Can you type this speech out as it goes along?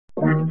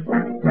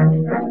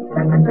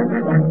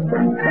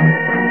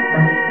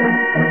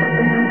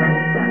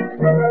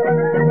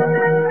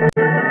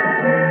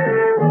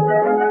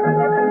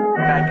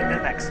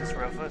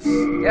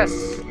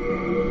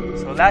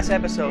last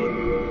episode,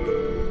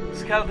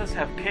 skeletons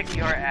have kicked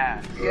your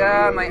ass.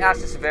 Yeah, my ass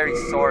is very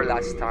sore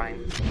last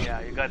time.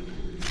 Yeah, you got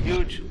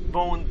huge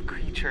boned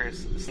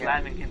creatures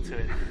slamming into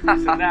it.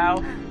 So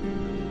now,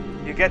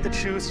 you get to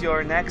choose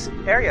your next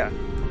area.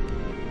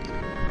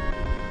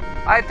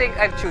 I think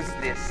I've choose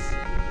this.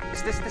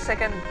 Is this the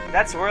second?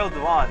 That's World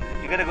 1.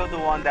 You gotta go to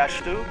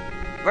 1-2.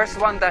 Verse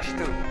 1-2.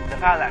 The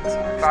Phalanx.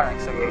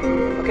 Phalanx, okay.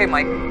 Okay,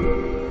 Mike.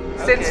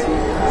 Since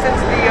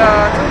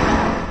the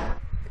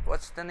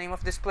what's the name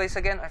of this place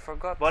again? I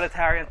forgot.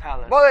 Boletarian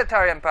Palace.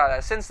 Boletarian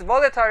Palace. Since the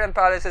Boletarian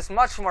Palace is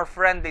much more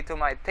friendly to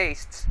my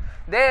tastes,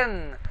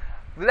 then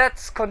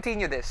let's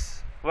continue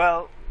this.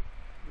 Well,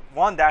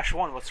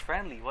 1-1 was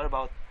friendly. What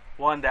about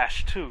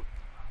 1-2?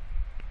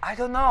 I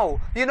don't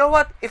know. You know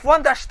what? If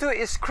 1-2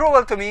 is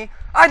cruel to me,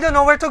 I don't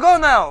know where to go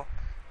now.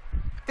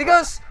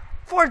 Because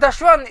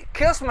 4-1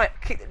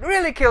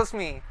 really kills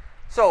me.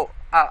 So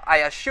I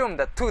assume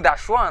that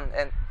 2-1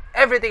 and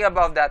everything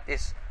above that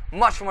is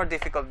much more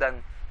difficult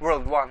than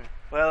World 1.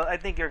 Well, I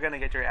think you're gonna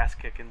get your ass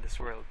kicked in this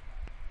world.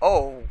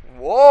 Oh,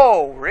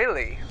 whoa,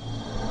 really?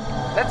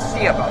 Let's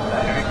see about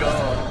that. Here we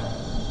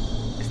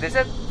go. Is this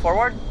it?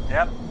 Forward?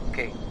 Yep.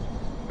 Okay.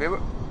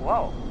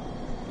 Wow.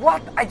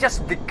 What? I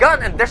just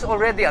begun and there's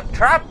already a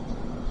trap?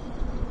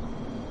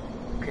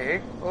 Okay.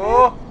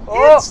 Oh!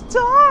 It's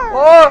dark!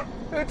 Oh!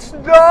 It's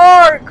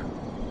dark!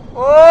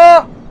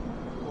 Oh!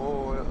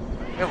 Oh!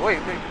 Hey, wait.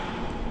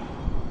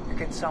 You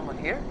can summon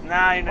here?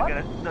 Nah, you're not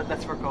gonna. No,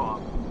 that's for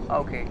co-op.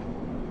 Okay.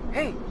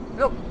 Hey,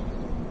 look!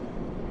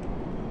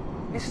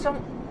 Is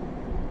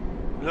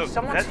Look,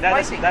 someone's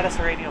that is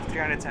a rating of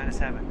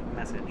 377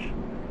 message.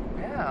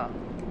 Yeah.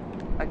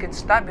 I can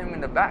stab him in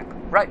the back.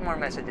 Write more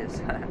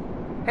messages.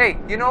 Hey,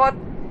 you know what?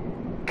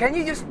 Can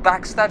you just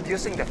backstab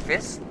using the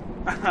fist?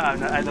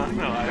 I don't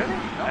know. Really?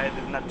 No? I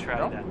did not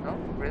try that. No?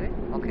 Really?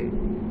 Okay.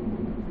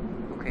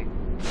 Okay.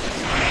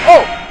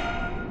 Oh!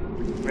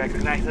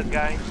 Recognize that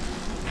guy?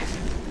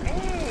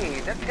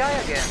 Hey, that guy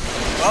again.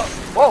 Well,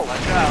 Whoa!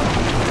 watch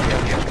out.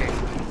 Okay.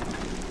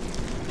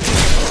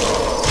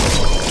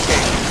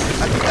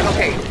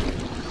 Okay.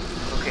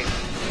 Okay.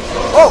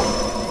 Oh!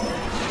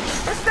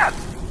 What's that?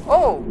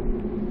 Oh!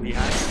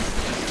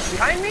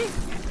 Behind me?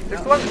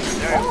 There's one.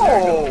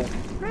 Oh!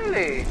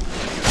 Really?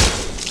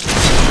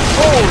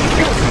 Oh,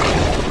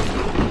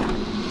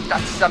 juice!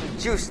 That's some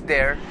juice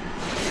there.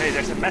 Hey,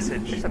 there's a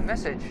message. There's a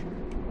message.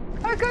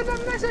 I got a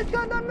message.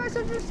 Got a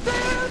message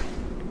instead.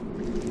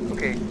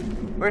 Okay.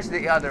 Where's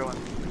the other one?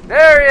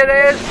 There it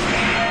is!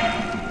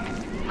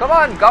 Come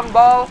on,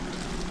 gumball!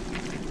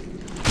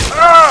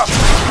 Ah!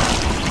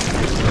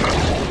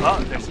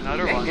 Oh, there's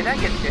another one. Did I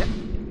get hit?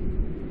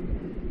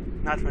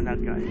 Not from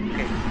that guy.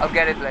 Okay, I'll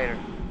get it later.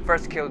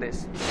 First kill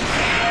this.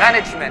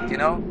 Management, you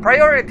know?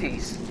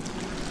 Priorities!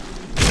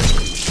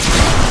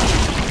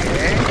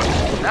 Okay,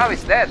 now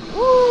it's dead.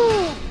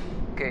 Woo!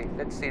 Okay,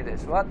 let's see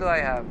this. What do I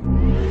have?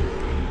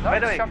 By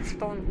the way,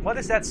 Sharpstone. what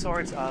is that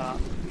sword's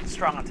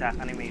strong attack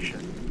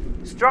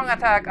animation? Strong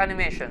attack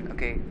animation.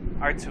 Okay.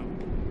 R2.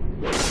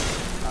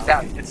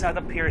 That. Okay. It's not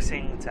a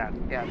piercing attack.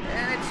 Yeah,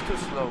 and it's too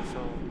slow, so...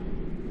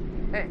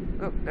 Hey,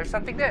 look, there's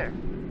something there.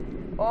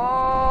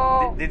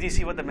 Oh! Did you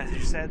see what the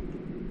message said?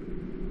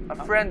 A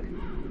friend.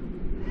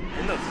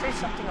 Hey, look. Say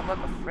something about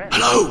a friend.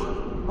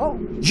 Hello! Oh,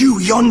 You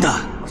yonder!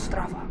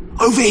 Ostrava.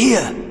 Over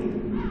here!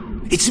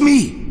 It's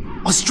me,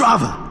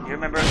 Ostrava. You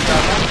remember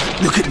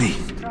Ostrava? Look at me.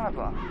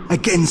 Ostrava.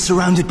 Again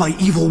surrounded by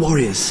evil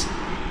warriors.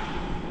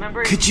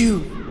 Remember Could you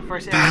the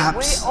first area?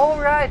 perhaps Wait,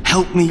 alright.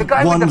 help me The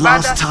guy with one the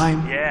last badass-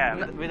 time? Yeah,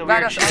 with the Badass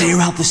weird shit. Clear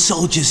out the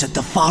soldiers at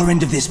the far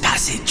end of this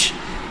passage,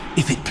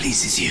 if it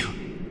pleases you.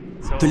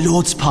 So, The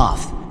Lord's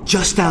path,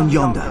 just down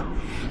yonder,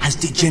 has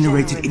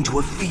degenerated into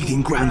a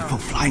feeding ground for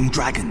flying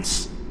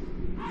dragons.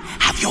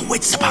 Have your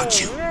wits about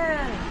you. Oh,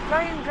 man.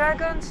 Flying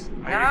dragons?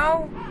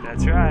 Now?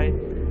 That's right.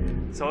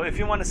 So if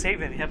you want to save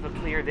him, you have to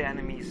clear the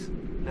enemies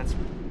that's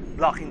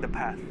blocking the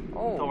path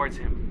towards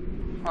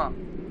him. Huh.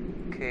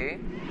 Okay.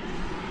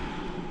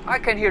 I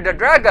can hear the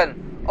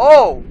dragon.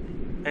 Oh!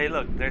 Hey,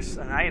 look, there's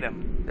an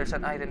item. There's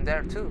an item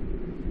there too.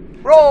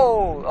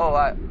 Roll!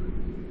 Oh,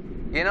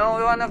 you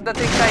know one of the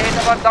things I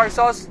hate about Dark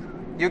Souls?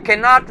 You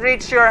cannot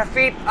reach your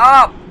feet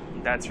up!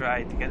 That's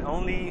right. You can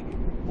only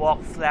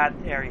walk flat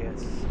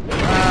areas.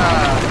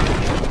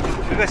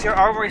 Ah. Because your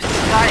armor is too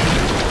light.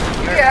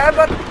 Yeah,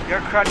 but... Your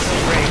crutch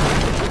will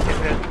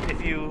break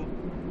if you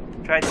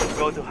try to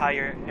go to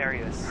higher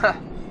areas.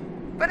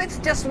 But it's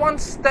just one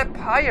step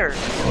higher.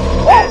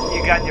 And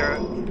you got your...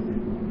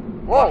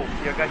 Whoa!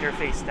 You got your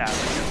face stabbed.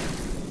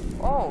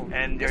 Oh,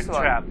 And you're this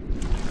one. trapped.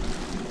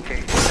 Okay,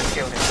 let's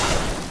kill him.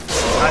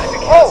 Not if it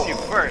kills you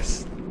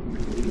first.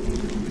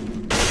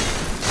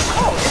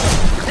 Oh,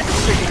 this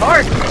is pretty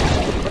hard.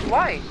 But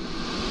why?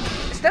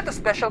 Is that a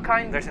special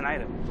kind? There's an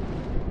item.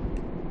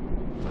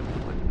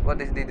 What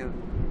did they do?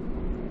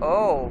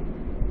 Oh.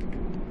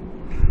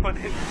 What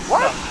is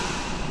What?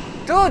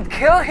 Dude,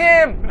 kill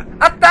him!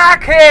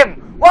 Attack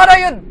him! What are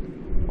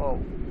you... Oh.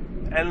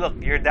 And look,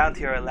 you're down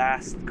to your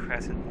last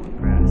crescent moon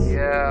grass.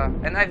 Yeah,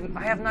 and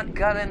I have not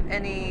gotten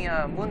any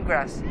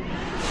moongrass.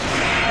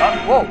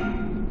 Whoa!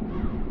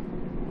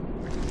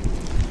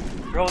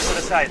 Roll to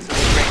the side so we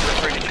break the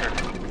furniture.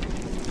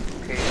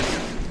 Okay.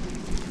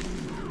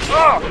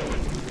 Oh!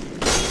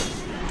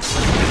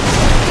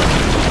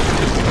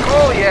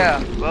 Oh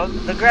yeah. Well,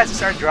 the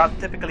grasses are dropped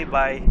typically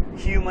by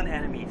human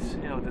enemies.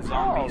 You know, the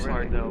zombies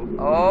really? or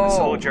the Oh.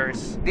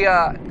 soldiers. The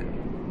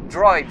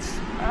droids.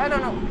 I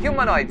don't know.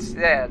 Humanoids.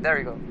 Yeah, there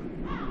you go.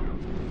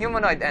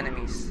 Humanoid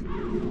enemies.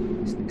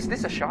 Is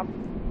this a shop?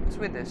 What's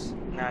with this?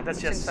 Nah, that's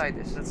What's just inside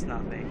this? That's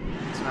nothing.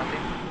 It's nothing.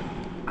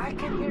 I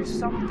can hear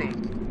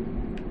something.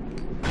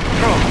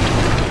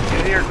 Crows.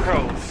 You hear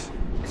crows.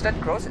 Is that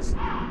crows?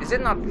 Is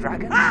it not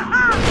dragons?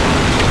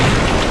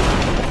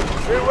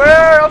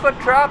 Beware of a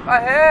trap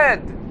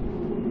ahead!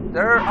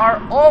 There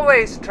are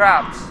always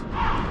traps.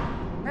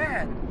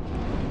 Man.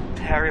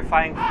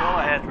 Terrifying foe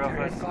ahead,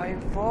 Rufus.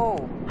 Terrifying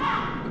foe.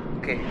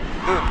 Okay,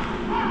 good.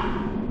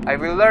 I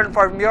will learn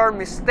from your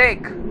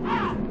mistake.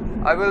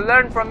 I will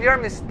learn from your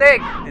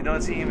mistake. You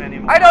don't see him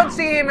anymore. I don't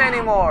see him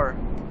anymore.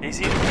 You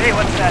see? Hey,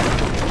 what's that?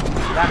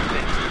 That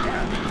thing.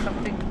 Yeah,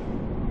 something.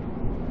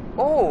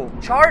 Oh,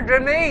 charred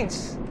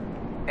remains.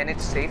 And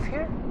it's safe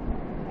here?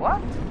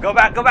 What? Go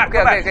back, go back, Okay,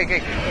 go back. okay, okay,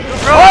 okay.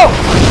 Oh!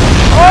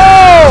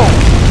 Oh!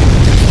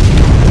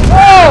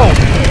 Oh!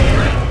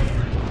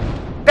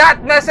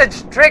 That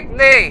message tricked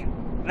me!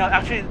 No,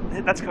 actually,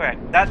 that's correct.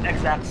 That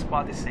exact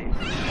spot is safe.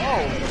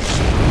 Oh.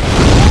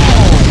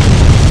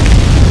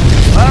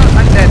 Well,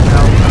 I'm dead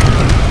now.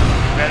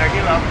 Better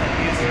heal up and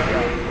use your...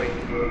 Yeah, wait.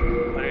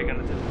 What are you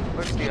gonna do?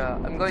 Where's the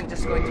I'm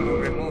just going to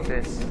remove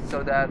this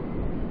so that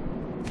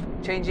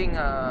changing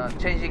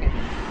it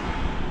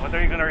What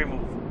are you gonna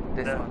remove?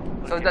 this The-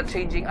 one. So okay. that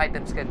changing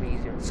items can be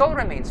easier. Soul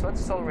remains. What's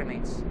soul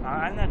remains?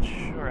 I'm not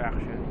sure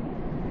actually.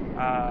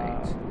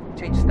 Wait.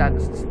 Change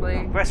status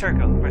display. Press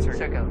circle, press circle.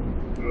 Circle.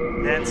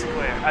 Then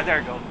square. Ah, there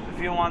you go.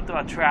 If you want to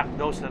attract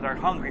those that are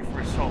hungry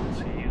for souls,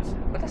 you use it.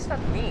 What does that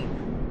mean?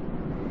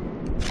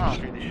 I'm not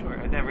really sure.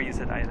 I never use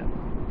that item.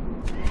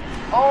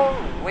 Oh,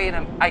 wait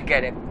a minute. I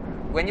get it.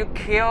 When you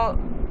kill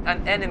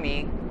an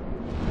enemy,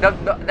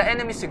 the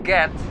enemies you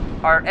get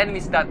are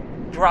enemies that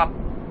drop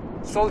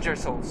soldier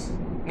souls.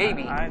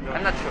 Maybe. I don't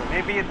I'm not know. sure.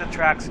 Maybe it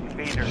attracts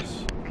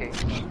invaders. Okay.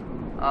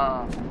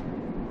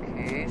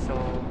 Okay, so...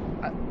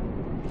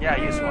 Yeah,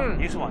 use one.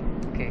 Use one.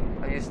 Okay,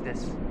 I'll use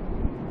this.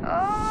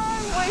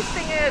 I'm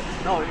wasting it!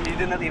 No, you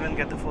did not even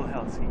get the full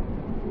health. See?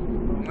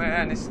 Oh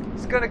man, it's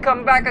gonna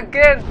come back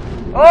again!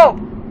 Oh!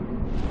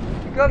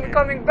 It's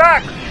coming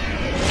back!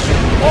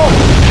 Oh!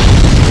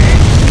 Okay,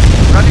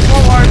 running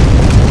forward!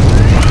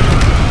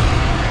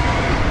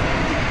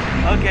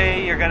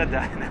 Okay, you're gonna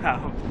die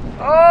now.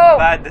 Oh!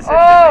 Bad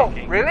decision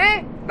making.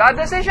 Really? Bad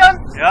decision?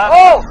 Yeah.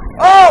 Oh!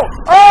 Oh!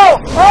 Oh!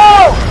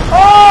 Oh!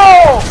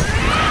 Oh!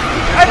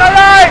 I'm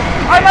alive!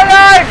 I'm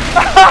alive!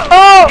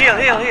 Oh! Heal,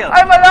 heal, heal.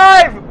 I'm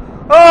alive!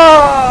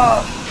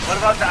 Oh! What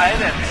about the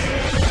items?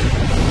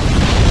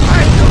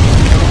 I don't know.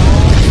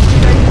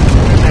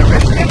 Should I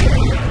risk it?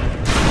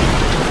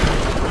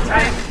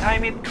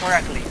 Time it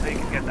correctly so you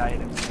can get the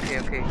items. Okay,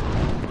 okay.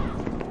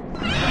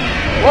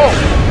 Whoa!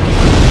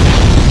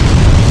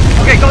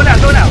 Okay, go now,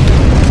 go now.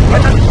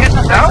 Get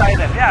the Now? first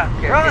item. Yeah,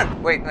 Okay, run. okay.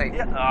 Wait, wait.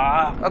 Yeah.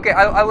 Ah, Okay,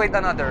 I'll wait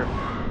another.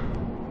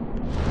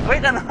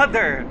 wait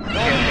another.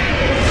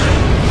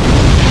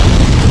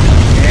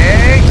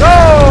 Okay, go!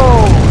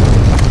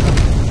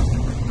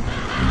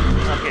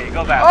 Okay,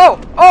 go back. Oh!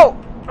 Oh!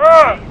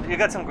 You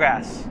got some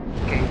grass.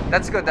 Okay,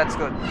 that's good, that's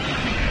good.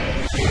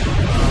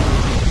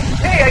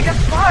 Hey, I got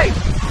 5!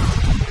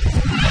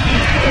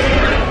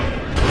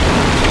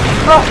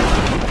 Oh!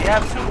 You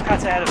have two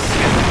paths ahead of you.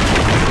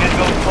 You can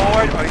go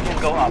forward or you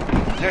can go up.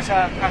 There's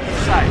a path to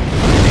the side.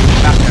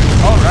 Back there.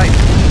 Alright.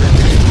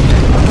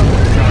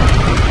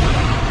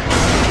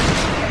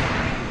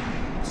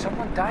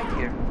 Someone died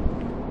here.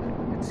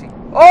 Let's see.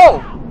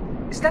 Oh!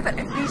 Is that an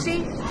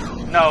NPC?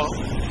 No.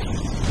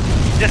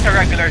 Just a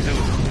regular dude.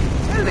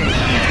 Really?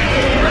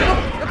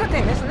 Look at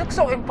him. He looks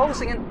so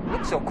imposing and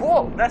looks so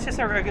cool. That's just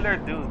a regular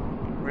dude.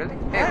 Really?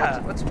 Hey, Yeah.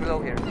 what's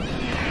below here?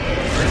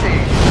 Let's see.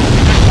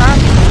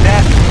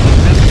 Death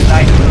will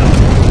light below.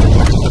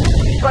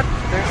 But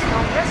there's no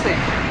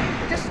message.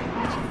 Just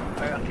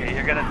Okay,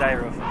 you're gonna die,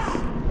 Rufus.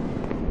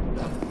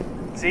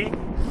 See?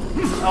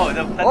 Oh,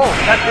 Oh.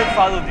 that dude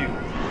followed you.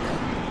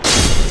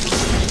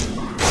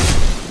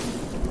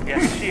 He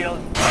has a shield.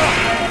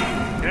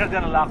 You're not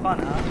gonna lock on,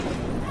 huh?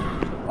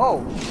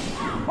 oh.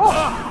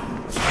 Oh.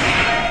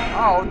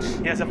 Ouch.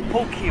 He has a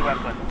pokey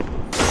weapon.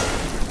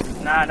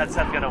 Nah, that's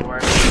not gonna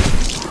work.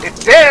 It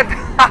did.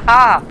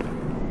 Haha.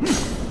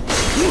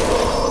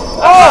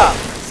 Oh!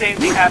 Same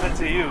thing happened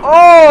to you.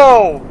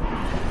 Oh.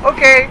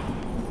 Okay.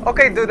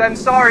 Okay, dude. I'm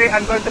sorry.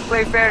 I'm going to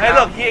play fair Hey,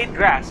 now. look, he ate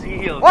grass. He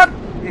healed. What?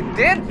 It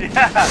did?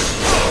 Yeah.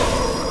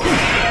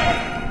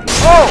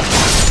 Oh.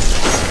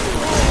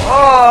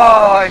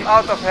 Oh, I'm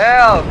out of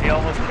health. He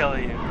almost killed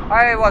you.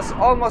 I was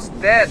almost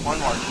dead. One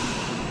more.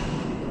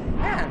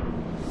 Man,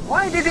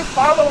 why did he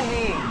follow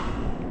me?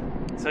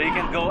 So you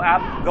can go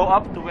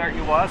up to where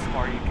he was,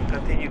 or you can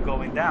continue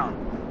going down,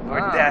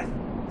 where Ah. death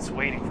is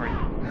waiting for you.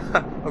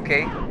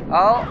 Okay,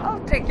 I'll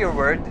take your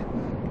word.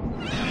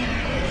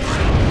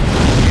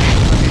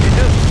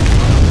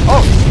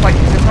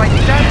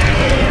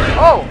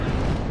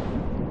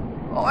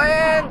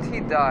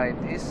 died.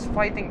 He's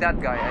fighting that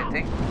guy, I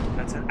think.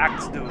 That's an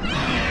axe dude.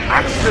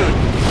 Axe dude!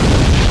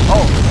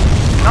 Oh,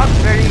 not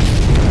very...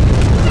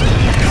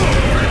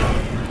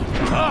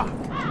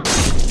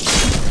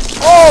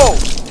 Oh!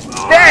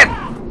 Dead!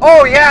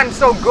 Oh yeah, I'm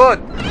so good!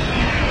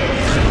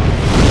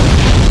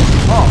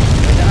 Oh,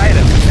 there's an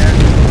item there.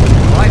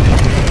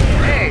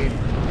 Hey!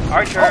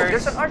 Archers! Oh,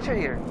 there's an archer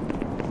here.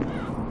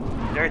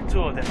 There are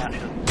two of them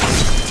actually.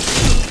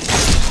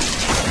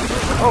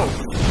 Oh!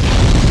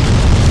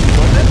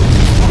 Was it?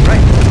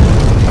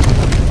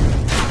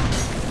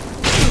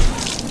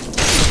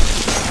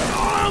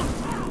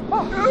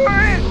 Oh,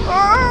 right.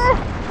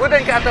 Oh.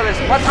 Wooden catalyst,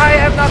 but I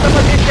am not a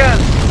magician!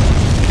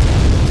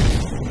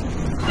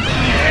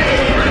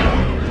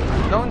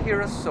 Unknown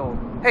hero soul.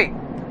 Hey,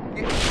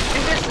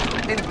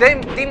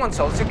 in Demon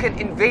Souls, you can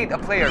invade a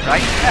player,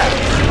 right? Yeah.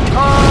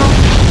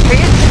 Can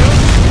you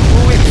choose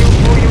who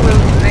you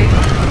will invade?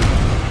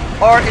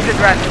 Or is it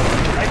random?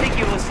 I think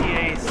you will see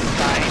a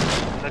sign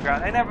on the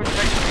ground. I never tried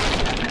to do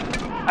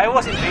that. I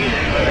was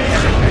invaded, but I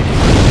never tried to.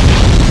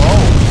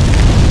 Oh.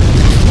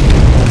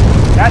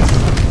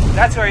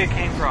 That's where you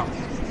came from.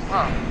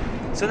 Huh.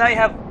 So now you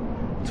have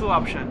two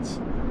options.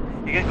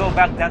 You can go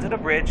back down to the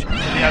bridge to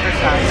the other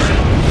side.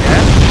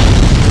 Yeah.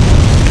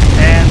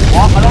 And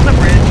walk along the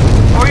bridge,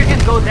 or you can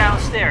go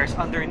downstairs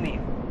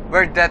underneath.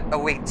 Where death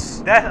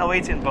awaits. Death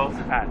awaits in both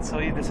paths, so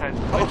you decide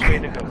which way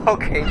to go.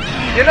 Okay.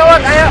 You know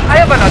what? I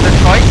have another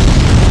choice.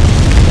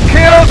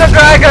 Kill the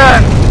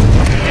dragon!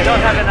 You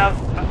don't have enough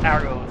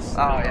arrows.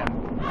 Oh, yeah.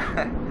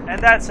 And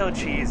that's so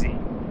cheesy.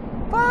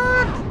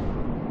 But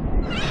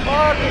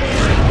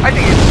I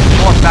think it's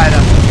more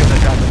badass to kill the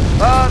dragon.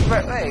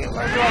 But hey,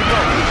 where do I go?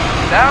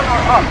 Down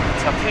or up?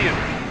 It's up to you.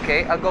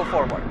 Okay, I'll go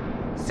forward.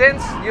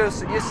 Since you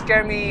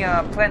scare me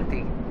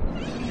plenty.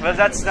 Well,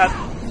 that's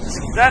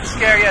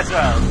scary as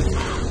well.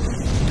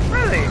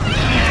 Really?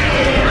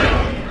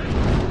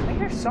 I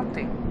hear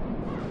something.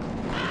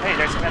 Hey,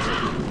 there's a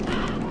message.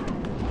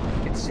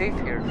 It's safe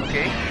here,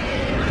 okay?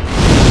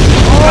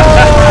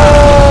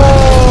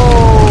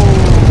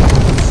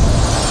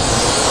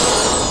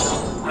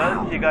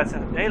 Well, you got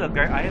some. Hey, look,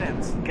 there are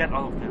islands. Get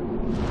all of them.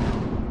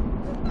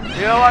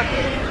 You know what?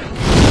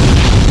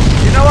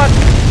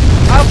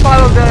 I'll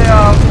follow the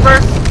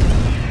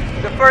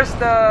first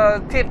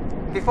tip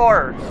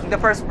before the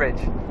first bridge.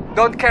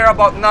 Don't care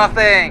about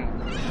nothing.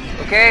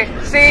 Okay?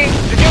 See?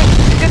 Did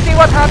you see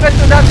what happened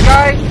to that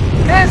guy?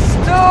 He's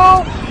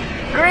too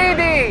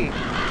greedy.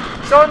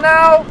 So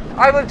now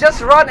I will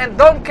just run and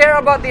don't care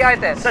about the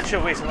items. Such a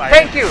waste of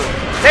items.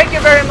 Thank you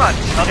very much.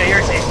 Okay,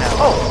 you're safe now.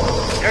 Oh,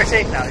 You're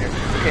safe now.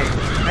 okay.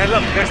 And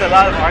look, there's a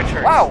lot of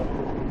archers. Wow.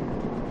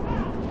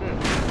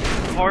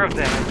 4 of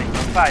them, I think.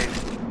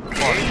 5.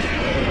 Okay.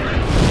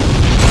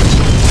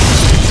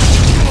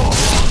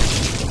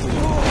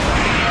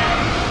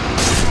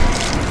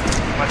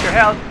 Watch your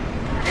health.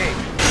 Okay.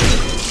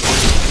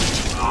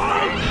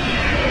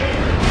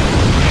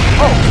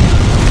 Oh.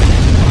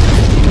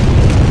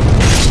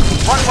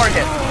 One more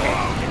hit. Okay.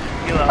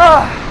 Heal up.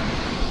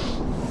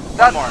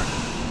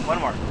 One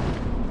more.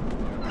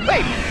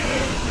 Wait.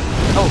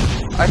 Oh,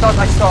 I thought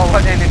I saw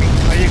one enemy.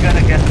 Are you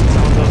gonna get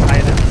some of those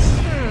items?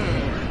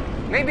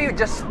 Maybe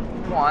just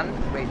one.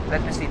 Wait,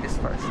 let me see this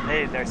first.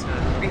 Hey, there's a...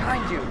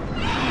 Behind you.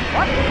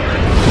 What?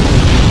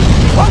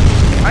 What?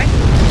 Behind?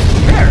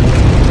 Where? I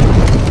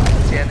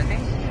don't see anything.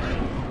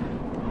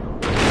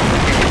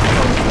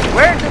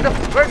 Where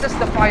does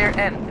the fire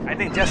end? I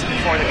think just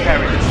before the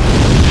carriage.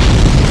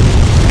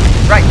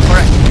 Right,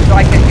 correct. So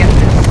I can get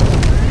this.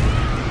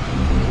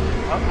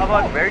 How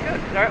about... Oh, very good.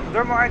 There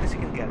are more items you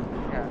can get.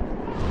 Yeah.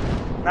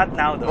 Not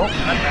now, though. Oh.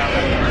 Not now.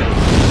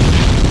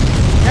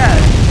 Yeah.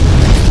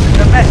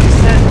 The message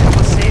said it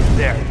was safe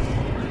there.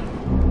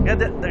 Get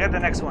the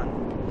next one.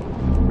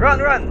 Run!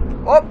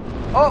 Oh!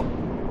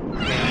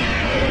 Okay.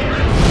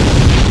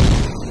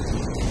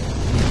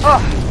 Oh!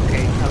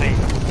 Okay. Okay.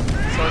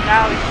 So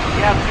now you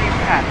have 3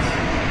 paths.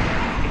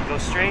 You can go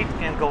straight, you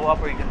can go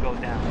up, or you can go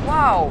down.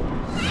 Wow!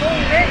 So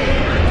many!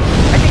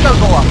 I think I'll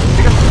go up.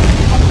 Because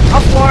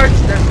upwards,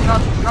 there's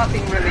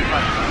nothing really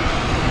much.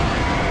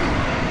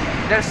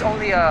 There's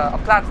only a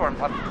platform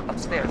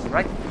upstairs,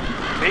 right?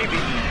 Maybe.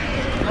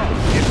 Oh,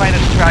 you find a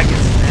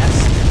dragon's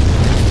nest.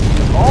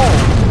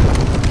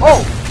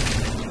 Oh!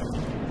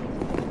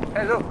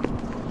 Hey, look.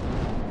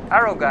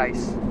 Arrow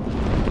guys.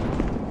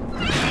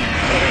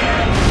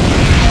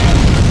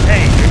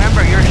 Hey,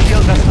 remember your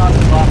shield does not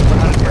block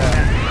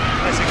 100%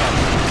 physical.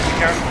 Be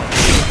careful.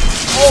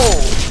 Oh!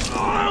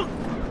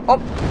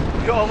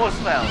 You almost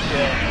fell.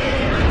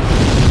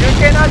 Yeah. You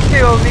cannot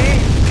kill me.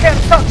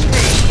 Can't touch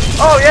me.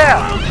 Oh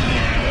yeah.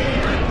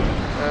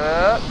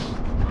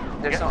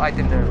 There's no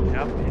item there.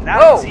 Yep. Now,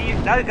 Oh! see,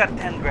 now you got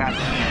 10 grabs.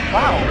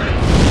 Wow.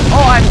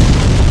 Oh,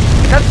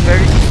 that's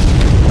very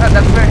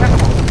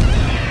helpful.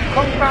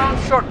 Compound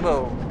short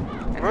bow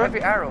and heavy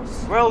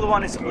arrows. World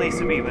 1 is the place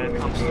to be when it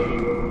comes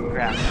to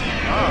grass.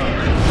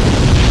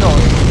 So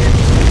is it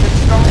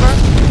stronger?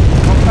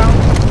 Compound?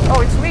 Oh,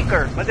 it's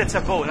weaker. But it's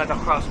a bow, not a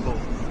crossbow.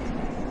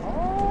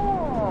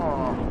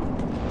 Oh.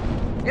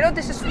 You know,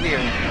 this is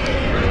weird.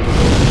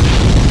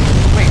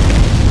 Wait.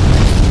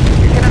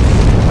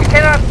 You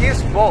cannot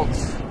use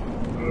bolts.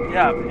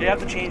 Yeah, you have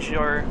to change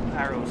your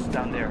arrows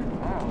down there.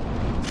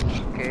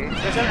 Oh. Okay.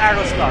 There's an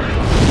arrow slot.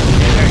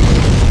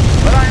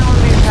 But I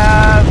only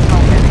have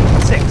how many?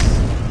 6.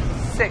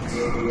 6.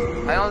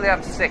 I only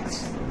have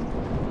 6.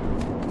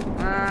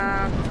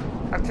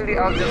 Actually,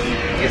 I'll just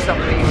use some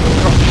of the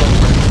crossbow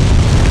first.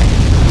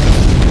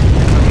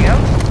 Nothing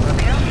else?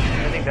 Nothing else?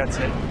 I think that's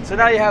it. So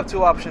now you have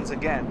 2 options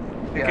again.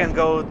 You can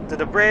go to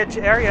the bridge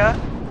area,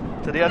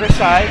 to the other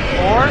side,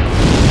 or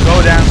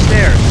go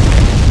downstairs.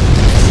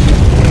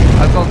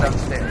 I'll go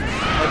downstairs.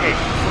 Okay,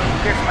 so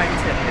here's my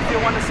tip. If you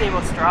want to save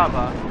on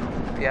Strava,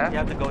 Yeah? you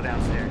have to go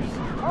downstairs.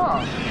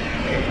 Oh.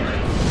 Okay.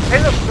 Hey,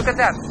 look at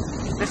that.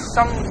 There's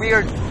some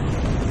weird...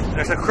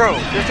 There's a crow.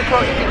 There's a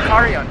crow eating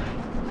carrion.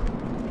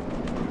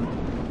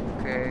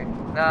 Okay.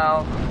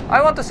 Now,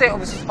 I want to say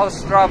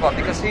Ostrava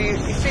because he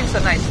seems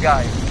a nice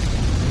guy.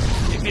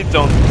 If you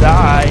don't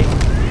die,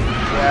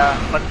 Yeah.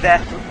 but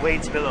death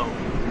waits below.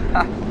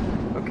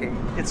 Okay.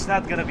 It's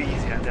not gonna be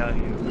easy, I'm telling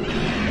you.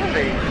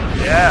 Really?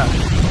 Yeah,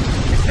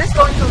 Is this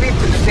going to lead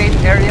to the same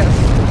area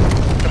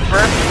as the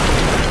first?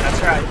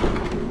 that's right.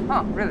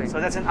 Huh, really? So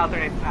that's an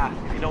alternate path.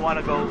 If you don't want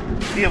to go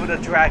deal with a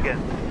dragon.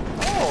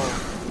 Oh.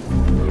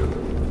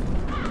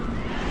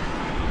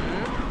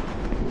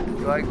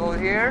 Do I go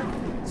here?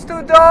 It's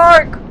too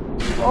dark!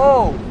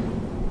 Oh.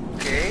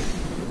 Okay.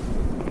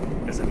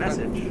 There's a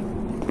message.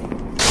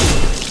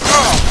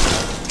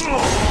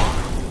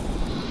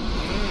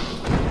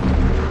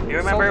 You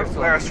remember Soldier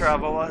where soldiers.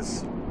 Ostrava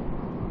was?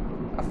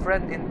 A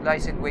friend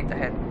lies in wait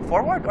ahead.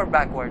 Forward or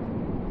backward?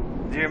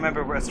 Do you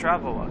remember where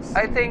Ostrava was?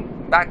 I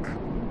think back.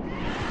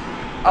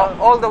 Oh,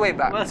 all the way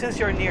back. Well, since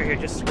you're near here,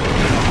 just go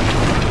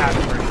path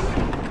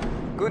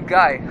first. Good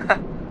guy.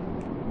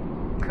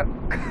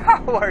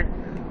 Coward.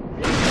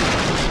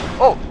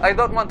 Oh, I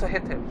don't want to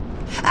hit him.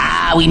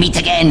 Ah, we meet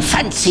again.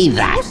 Fancy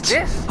that. Who's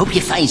this? Hope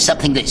you find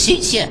something that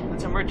suits you.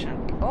 It's a merchant.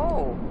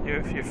 Oh.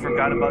 You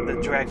forgot about the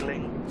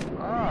dragling.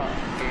 Ah,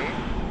 okay.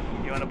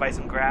 You want to buy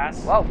some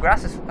grass? Wow,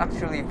 grass is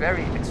actually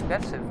very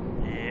expensive.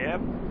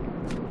 Yep.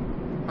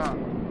 Huh.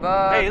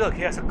 But Hey, look,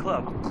 he has a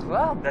club.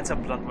 club. That's a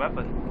blunt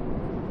weapon.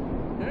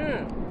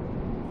 Hmm.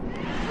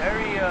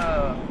 Very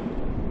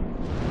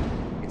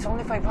it's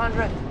only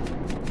 500.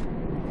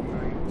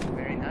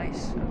 Very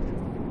nice.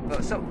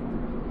 So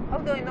how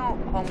do I know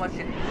how much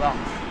it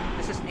blocks?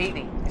 This is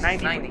 80. This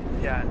is 90.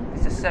 Yeah.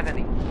 This is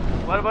 70.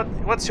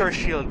 What's your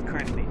shield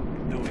currently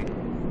doing?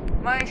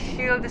 My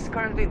shield is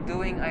currently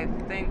doing, I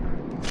think,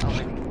 how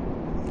many?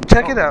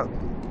 Check Oh. it out.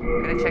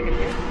 Can I check it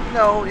here?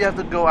 No, you have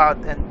to go out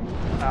and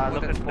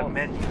look Wooden at the pole.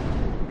 menu.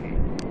 Okay.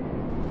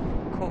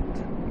 Coat.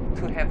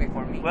 Too heavy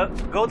for me. Well,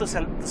 go to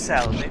sell.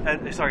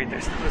 Sorry,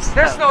 there's no cell.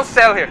 There's no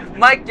cell here.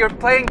 Mike, you're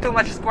playing too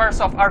much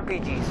Squaresoft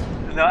RPGs.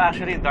 No,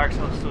 actually, in Dark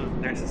Souls 2,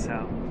 there's a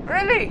cell.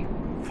 Really?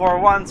 For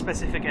one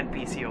specific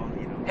NPC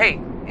only, though. Hey,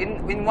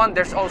 in one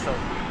there's also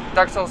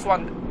Dark Souls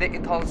 1.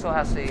 It also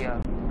has a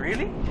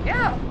Really?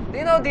 yeah.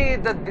 You know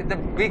the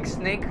big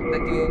snake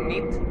that you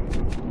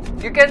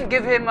meet. You can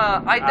give him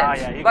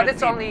items, You but can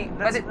it's feed- only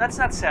That's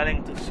not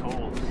selling to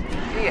souls.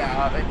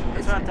 yeah. That's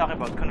It's what I'm talking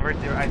about.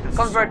 Convert your items.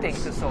 converting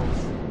to to souls.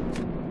 souls.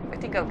 I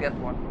think I'll get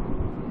one.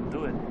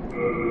 Do it.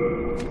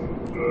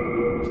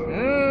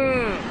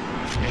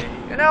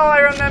 Mmm. You know, I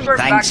remember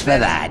Thanks for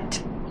back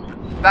then,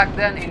 that. back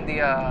then in the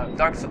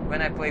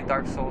when I played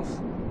Dark Souls.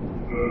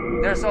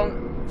 There's all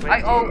Wait,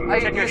 I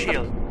check your used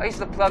shield. I used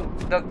to plug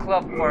the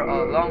club for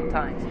a long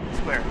time.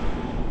 Square.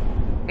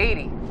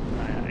 80.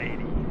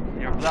 80.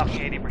 You're blocking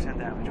 80%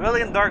 damage. Well,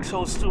 in Dark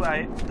Souls 2,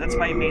 that's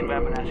my main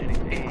weapon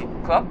actually.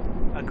 Club?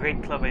 A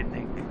great club, I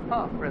think.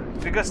 Huh, really?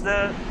 Because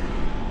the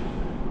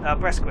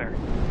press square.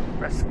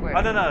 Press square.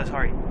 Oh no,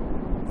 sorry.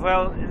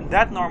 Well, in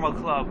that normal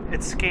club,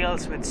 it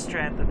scales with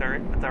strength at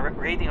the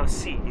rating of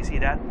C. You see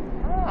that?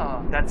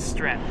 Ah, That's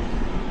strength.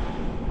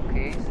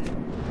 okay.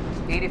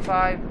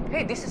 85.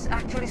 Hey, this is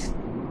actually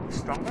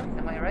stronger.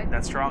 Am I right?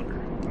 That's stronger.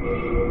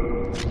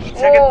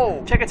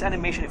 Oh! Check its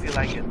animation if you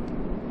like it.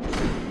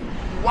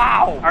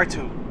 Wow!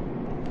 R2.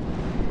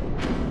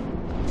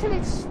 Actually,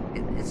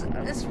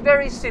 it's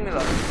very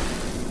similar.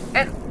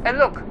 And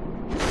look,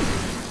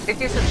 it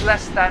uses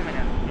less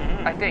stamina.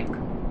 Mhm. I think.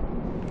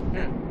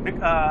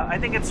 I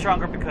think it's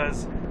stronger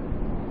because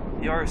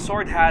your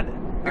sword had a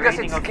Because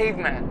rating it's of,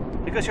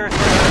 caveman. because your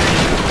sword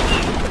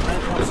had when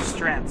it comes to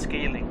strength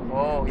scaling.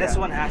 Oh, This yeah.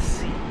 one has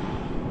C.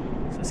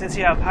 So since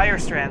you have higher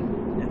strength,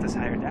 it does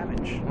higher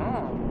damage.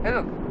 Oh, hey,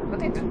 look.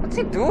 What's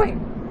he doing?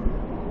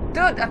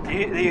 Dude, Do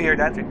you hear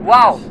that?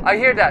 wow! I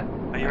hear that.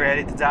 Are you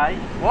ready to die?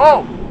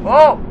 Whoa!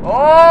 Oh!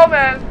 Oh,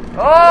 man!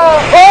 Oh!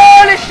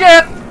 Holy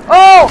shit!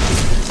 Oh!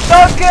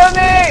 Don't kill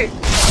me!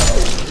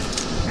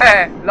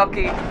 Heh,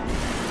 lucky.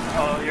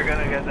 Oh, you're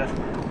gonna get that.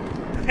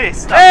 Hey,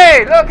 stop.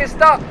 Hey, look, he's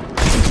stuck.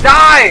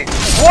 Die!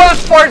 Wolf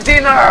for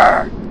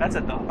dinner! That's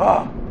a dog.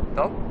 Oh,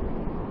 dog?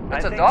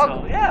 That's I a think dog?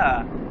 So.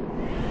 Yeah.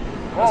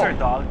 Those Oh. are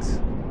dogs.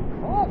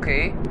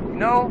 Okay.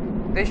 No,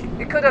 they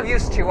could have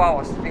used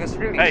chihuahuas because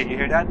really. Hey, you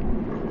hear that?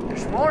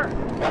 There's more.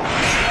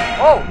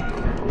 Oh!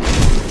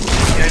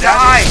 You're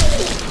Die!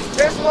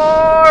 There's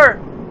more!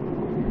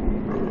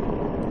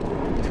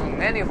 Too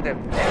many of them.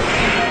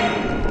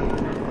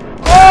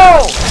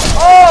 Oh!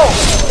 Oh!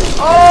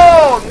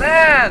 Oh,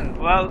 man!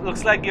 Well,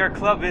 looks like your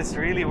club is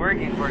really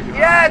working for you.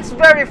 Yeah, it's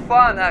very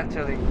fun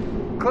actually.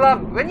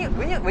 Club, when you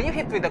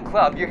hit with the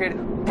club, you hear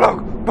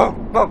boom,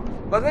 boom, boom.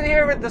 But when you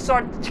hear with the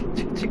sword,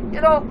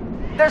 you know,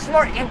 there's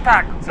more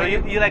impact. So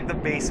you like the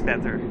bass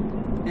better.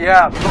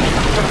 Yeah.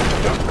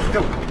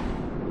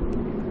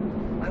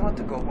 I want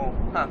to go home.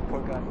 Huh,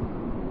 poor guy.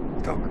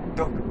 Dog.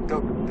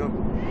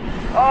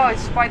 Oh,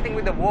 it's fighting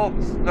with the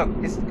wolves. Look,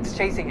 it's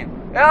chasing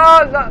him.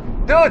 Oh, look.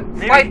 Dude,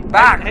 Maybe, fight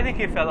back. I think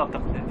you fell off the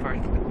cliff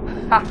first.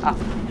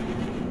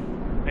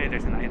 Hey,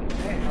 there's an item.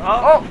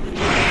 Oh.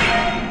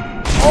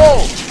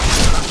 Oh.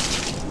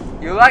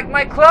 You like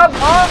my club,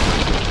 huh?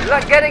 You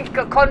like getting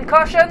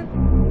concussion?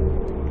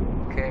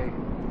 Okay.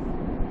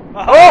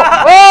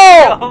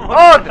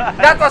 Oh,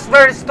 that was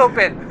very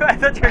stupid. I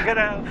thought you were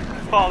gonna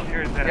fall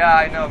here then. Yeah,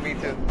 I know, me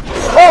too.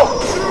 Oh!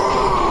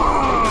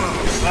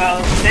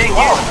 Well,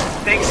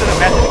 thanks to the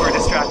method for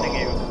distracting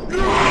you.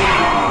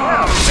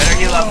 Yeah. Better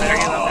heal up.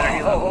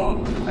 Oh.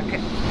 Okay.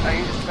 I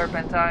use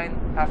serpentine.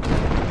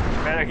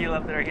 Better heal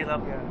up.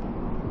 Yeah.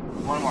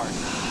 One more.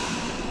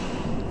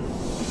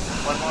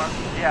 One more.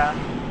 Yeah.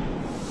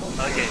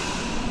 Okay.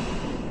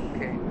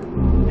 Okay.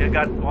 You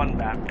got one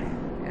back.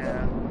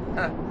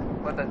 Yeah.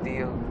 What a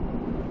deal.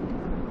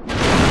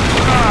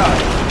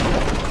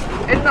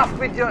 Enough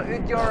with your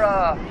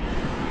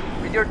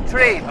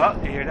trade. Oh,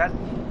 you hear that?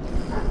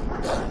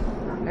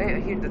 Hey, I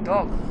hear the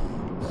dog.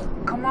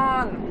 Come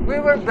on, we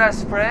were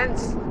best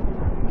friends.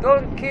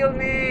 Don't kill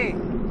me.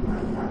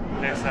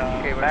 There's a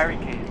Okay,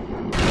 barricade.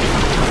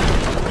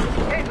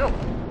 Hey, look.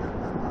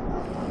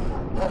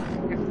 Oh,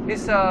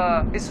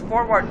 his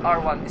forward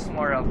R1 is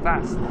more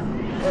fast.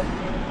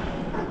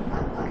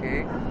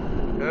 Okay.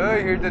 Oh,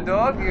 you hear the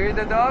dog?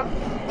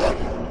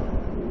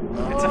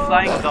 It's a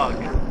flying dog.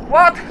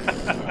 What?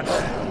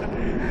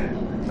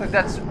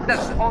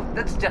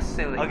 that's just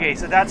silly. Okay,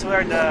 so that's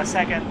where the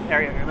second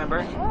area,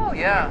 remember? Oh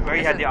yeah. Where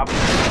you Is had it- the option.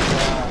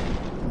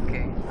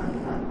 Okay.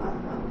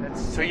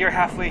 That's So you're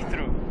halfway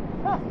through.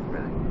 oh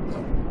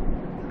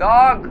really.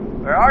 Dog,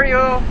 where are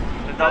you?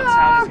 The dog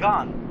sound is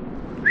gone.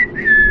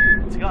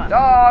 It's gone.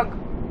 Dog.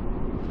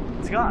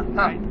 It's gone.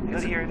 Huh. Right? You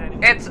don't hear it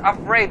anymore. It's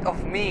afraid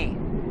of me.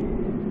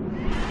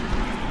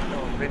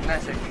 Oh,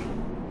 witnessing me.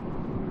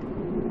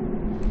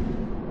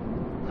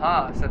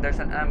 So there's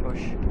an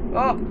ambush.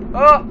 Oh!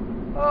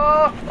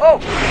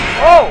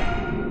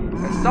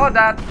 I saw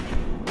that.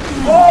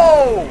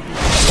 Oh!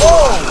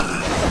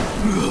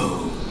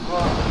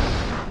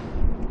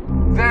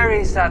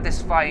 Very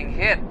satisfying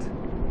hit.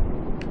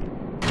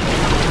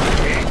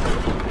 Okay.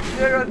 Is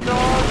there a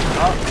dog?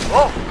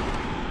 Oh!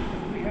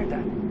 I heard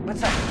that.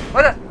 What's that?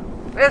 What is?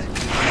 Yes.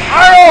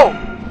 Arrow!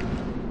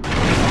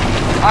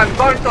 I'm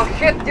going to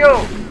hit you.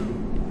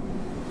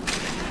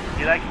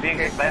 You like being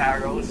hit by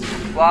arrows?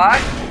 Why?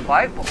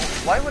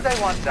 Why would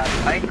I want that?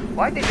 Like,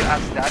 why did you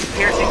ask that?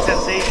 Piercing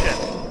sensation.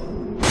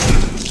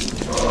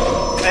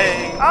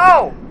 Hey.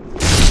 Ow!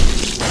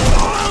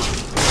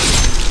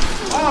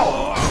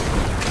 Wow!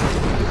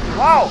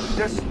 Wow!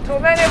 There's too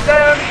many of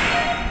them!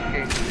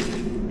 Okay.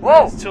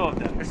 Whoa! There's two of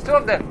them. There's two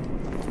of them.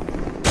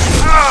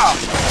 Ah!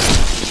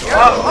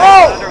 Oh,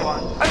 Oh! another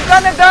one. I'm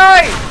gonna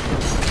die!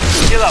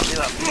 Heal up.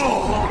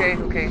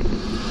 Okay.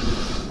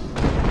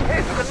 Hey,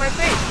 look at my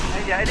face.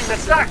 Yeah, I think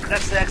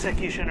that's the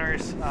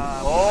executioner's.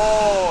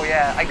 Oh,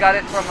 yeah. I got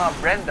it from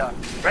Brenda.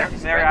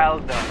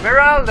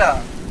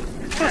 Meralda.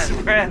 Who's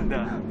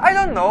Brenda? I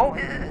don't know.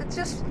 It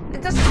just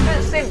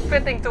seemed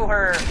fitting to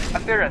her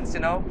appearance, you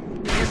know.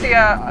 You see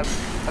a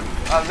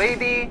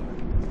lady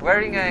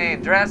wearing a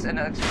dress and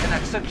an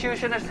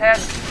executioner's head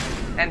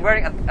and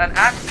wearing an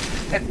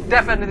axe. It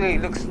definitely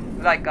looks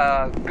like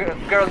a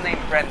girl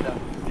named Brenda.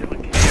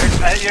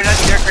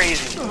 You're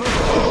crazy.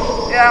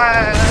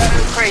 Yeah,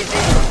 crazy.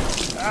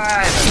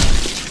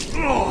 There's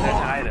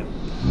an item.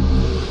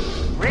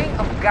 Ring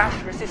of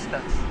gash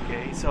resistance.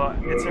 Okay, so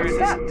it's What's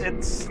that?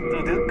 It's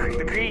to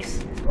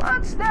decrease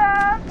What's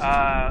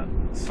that?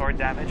 sword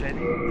damage. I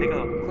think. Take a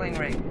look. Clean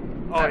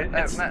ring. Oh,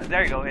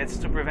 there you go. It's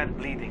to prevent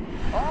bleeding.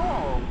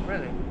 Oh,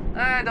 really?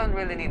 I don't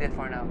really need it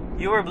for now.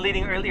 You were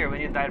bleeding earlier when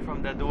you died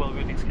from the dual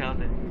wielding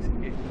skeleton.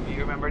 You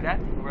remember that?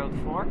 World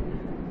 4?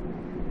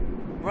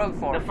 World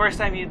 4. The first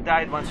time you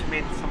died once you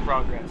made some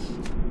progress.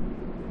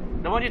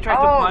 The one you tried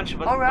to punch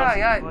but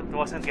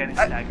wasn't getting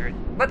staggered.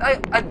 But I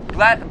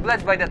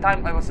bled by the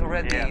time I was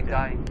already Yeah.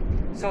 dying.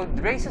 So it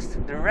raises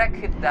direct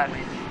hit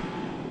damage.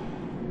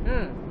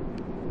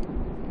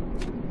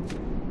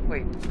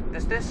 Wait,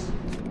 does this?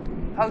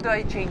 How do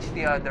I change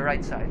the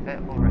right side?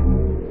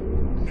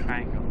 Alright.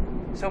 Triangle.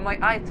 So my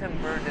item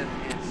burden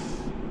is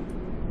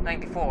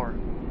 94.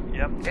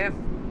 Yep.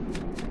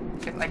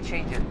 If I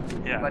change it.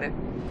 Yeah. But if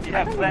You I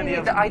have don't plenty really need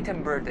of the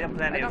item burden. You have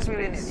plenty I of don't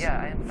really space. need.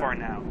 Yeah. For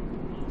now.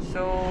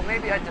 So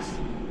maybe I just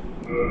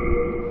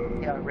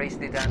raise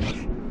the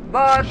damage.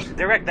 But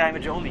Direct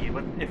damage only,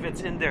 but if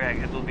it's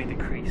indirect, it will be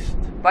decreased.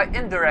 by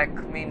indirect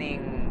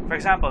meaning, For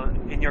example,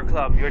 in your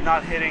club, you're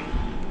not hitting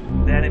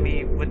the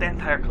enemy with the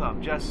entire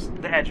club, just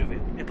the edge of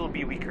it. It will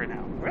be weaker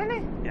now.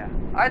 really? Yeah.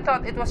 I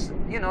thought it was,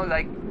 you know,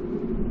 like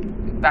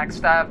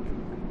backstab.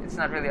 It's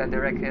not really a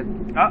direct hit.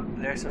 Oh,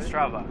 there's a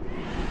Strava.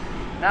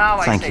 Now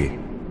I Thank say you.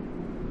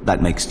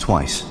 That makes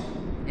twice.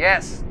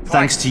 yes. Thanks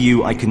twice. to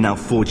you, I can now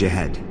forge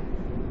ahead.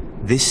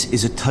 This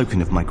is a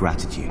token of my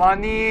gratitude.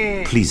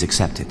 Money. Please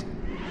accept it.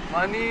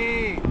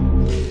 Money.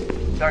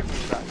 Dark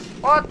moon grass.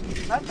 What?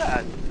 Not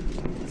bad.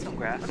 Some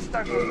grass. What's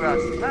dark moon grass?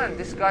 Man,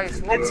 this guy is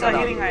smoking. It's a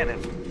healing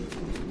item.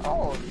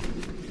 Oh.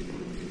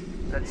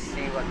 Let's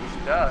see what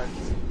this does.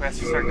 Press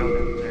circle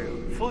there.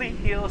 Fully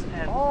heals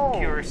and Oh.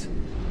 cures.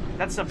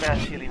 That's the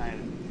best healing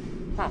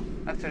item. Huh.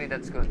 Actually,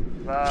 that's good.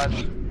 But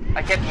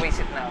I can't waste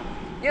it now.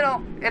 You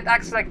know, it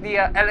acts like the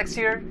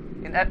elixir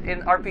in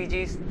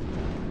RPGs.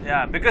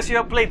 Yeah, because you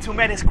have played too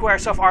many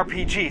squares of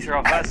RPGs,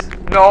 Rufus.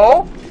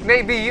 No,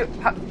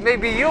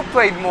 maybe you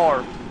played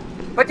more.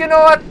 But you know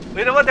what?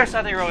 You know what? There's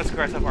nothing wrong with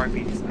squares of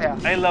RPGs. Yeah.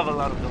 I love a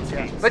lot of those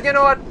games. But you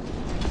know what?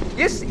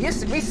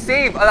 We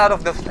save a lot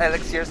of those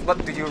elixirs,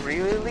 but do you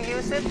really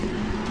use it?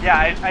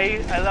 Yeah,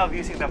 I love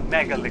using the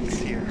Mega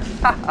Elixir.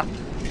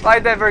 I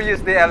never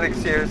use the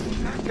elixirs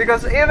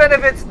because even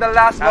if it's the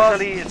last boss,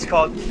 Actually, it's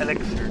called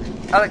Elixir.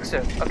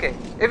 elixir. Okay,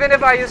 even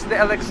if I use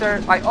the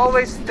elixir, I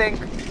always think,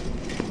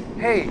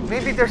 hey,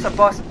 maybe there's a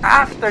boss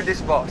after this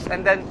boss,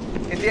 and then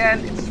in the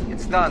end,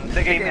 it's done.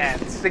 The game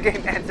ends. The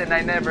game ends, and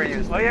I never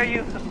use it. Why are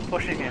you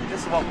pushing him?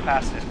 Just walk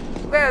past him.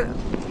 Well,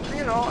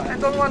 you know, I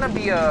don't want to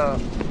be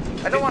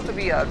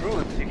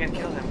rude. You can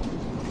kill him.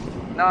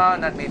 No,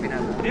 not maybe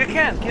not. You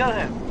can't kill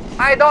him.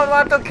 I don't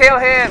want to kill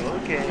him.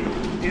 Okay.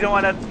 You don't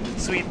want a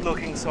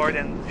sweet-looking sword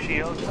and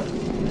shield?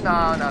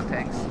 No, no,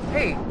 thanks.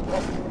 Hey,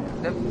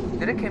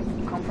 did it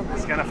come from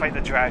He's this? gonna fight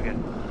the dragon.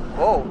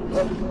 Whoa.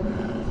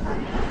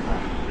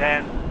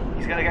 Then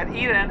he's gonna get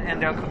eaten,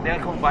 and they'll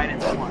combine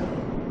into one.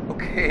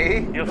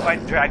 Okay. You'll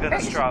fight Dragon Hey,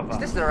 Ostrava. is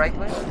this the right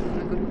way?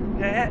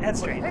 Yeah, head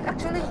straight. Wait,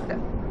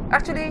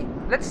 actually,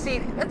 let's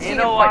see. Let's see You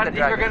know him what? fight If the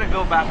you're dragon.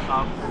 gonna go back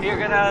up, you're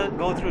gonna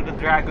go through the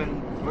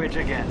dragon bridge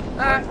again.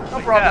 No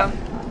problem.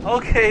 Yeah.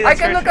 Okay, I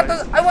that's can your look at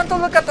choice. the. I want to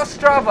look at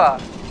Ostrava.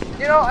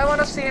 You know, I want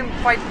to see him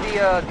fight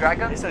the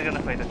dragon. He's not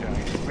gonna fight the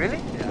dragon. Really?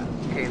 Yeah.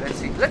 Okay, let's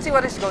see. Let's see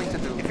what he's going to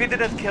do. If you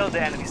didn't kill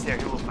the enemies there,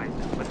 he will fight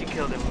them. But you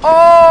killed them.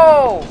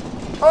 Oh,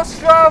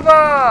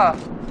 Ostrava!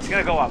 He's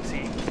gonna go up.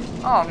 See,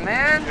 Oh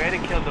man, you already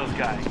killed those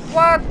guys.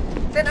 what?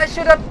 Then I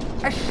should have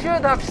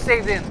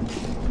saved him.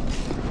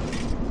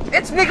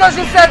 It's because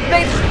you said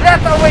they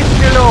left away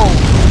below.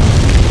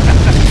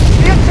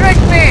 You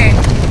tricked me.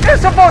 You're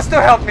supposed to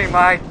help me,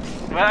 Mike.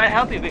 Well, I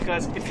help you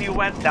because if you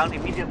went down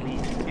immediately,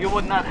 you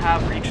would not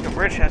have reached the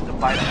bridgehead to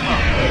buy the club.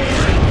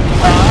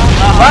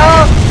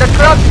 Well, the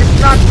club is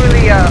not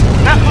really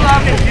That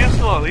club is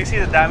useful. You see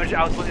the damage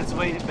output is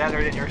way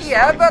better than your sword.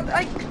 yeah, but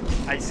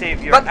I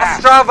saved your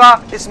axe. Ostrava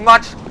is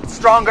much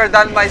stronger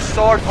than my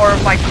sword or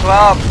my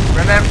club.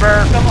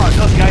 Remember? Come on,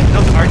 those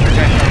archer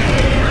guys.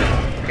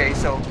 Okay,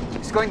 so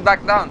it's going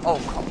back down. Oh,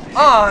 come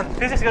on.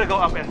 This is gonna go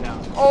up and down.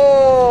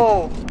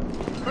 Oh,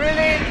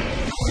 really?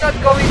 He's not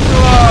going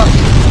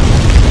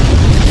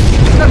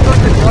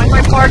to join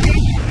my party?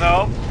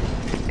 No,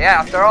 Yeah,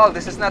 after all,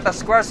 this is not a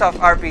Squaresoft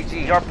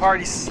RPG. your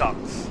party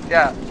sucks.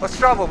 Yeah.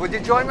 Ostrava, would you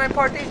join my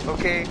party?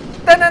 Okay.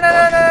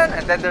 Dun-dun-dun-dun-dun.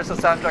 And then there's a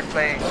soundtrack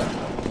playing.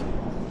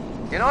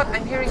 You know what?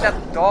 I'm hearing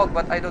that dog,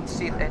 but I don't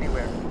see it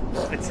anywhere.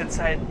 It's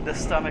inside the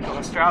stomach of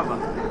Ostrava.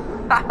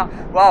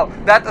 Wow,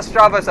 that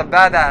Ostrava is a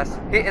badass.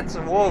 He eats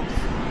wolves.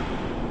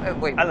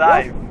 Wait,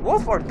 Alive.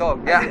 Wolf or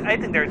dog? Yeah. I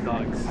think they're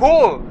dogs.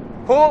 Whole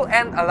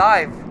and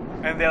alive.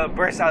 And they'll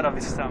burst out of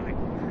his stomach.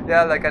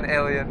 Yeah, like an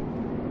alien.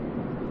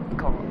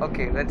 Come on.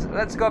 Okay,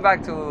 let's go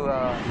back to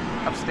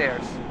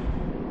upstairs.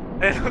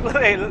 Hey, look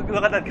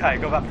at that guy.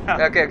 Go back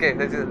down. Okay.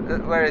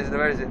 Where is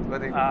it?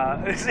 What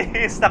See,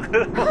 he's stuck to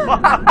the wall.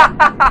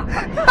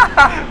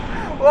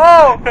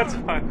 Whoa! That's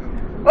fun.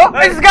 Oh,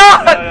 it's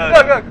gone! No.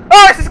 Look.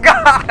 Oh, it's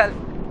gone!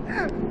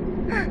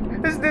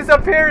 It's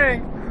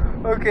disappearing.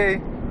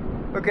 Okay.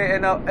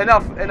 Enough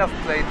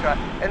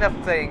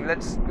playing.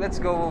 Let's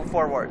go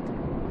forward.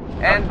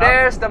 And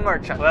there's the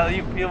merchant. Well,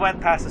 you went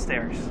past the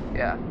stairs.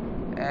 Yeah.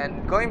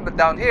 And going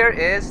down here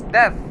is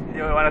death.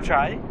 You want to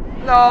try?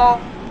 No,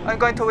 I'm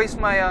going to waste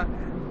my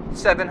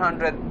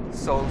 700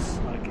 souls.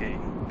 Okay.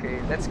 Okay,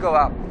 let's go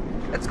up.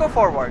 Let's go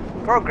forward.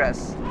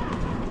 Progress.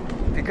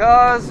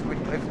 Because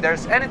if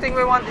there's anything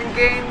we want in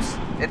games,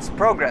 it's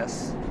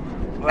progress.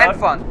 And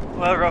fun.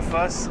 Well,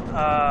 Rufus,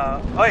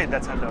 wait,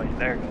 that's not the way.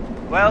 There you go.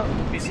 Well,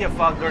 you see a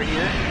fog door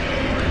here.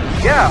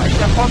 Yeah, it's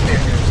a fun here.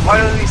 Why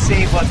don't we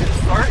save what's in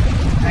store?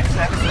 Next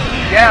episode.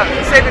 Yeah,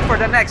 we'll save it for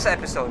the next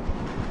episode.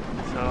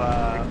 So,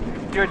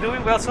 you're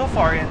doing well so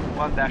far in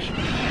 1-.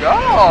 Go!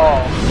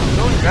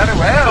 Doing very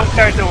well.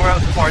 Compared to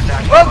World 4-.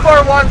 Well,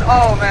 for one,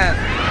 oh man.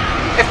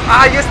 If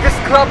I use this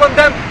club on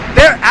them,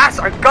 their ass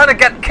are gonna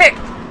get kicked.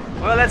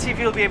 Well, let's see if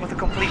you'll be able to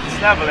complete this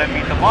level and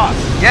beat the boss.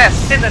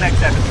 Yes. In the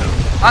next episode.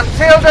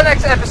 Until the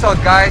next episode,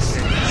 guys.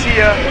 See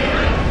ya.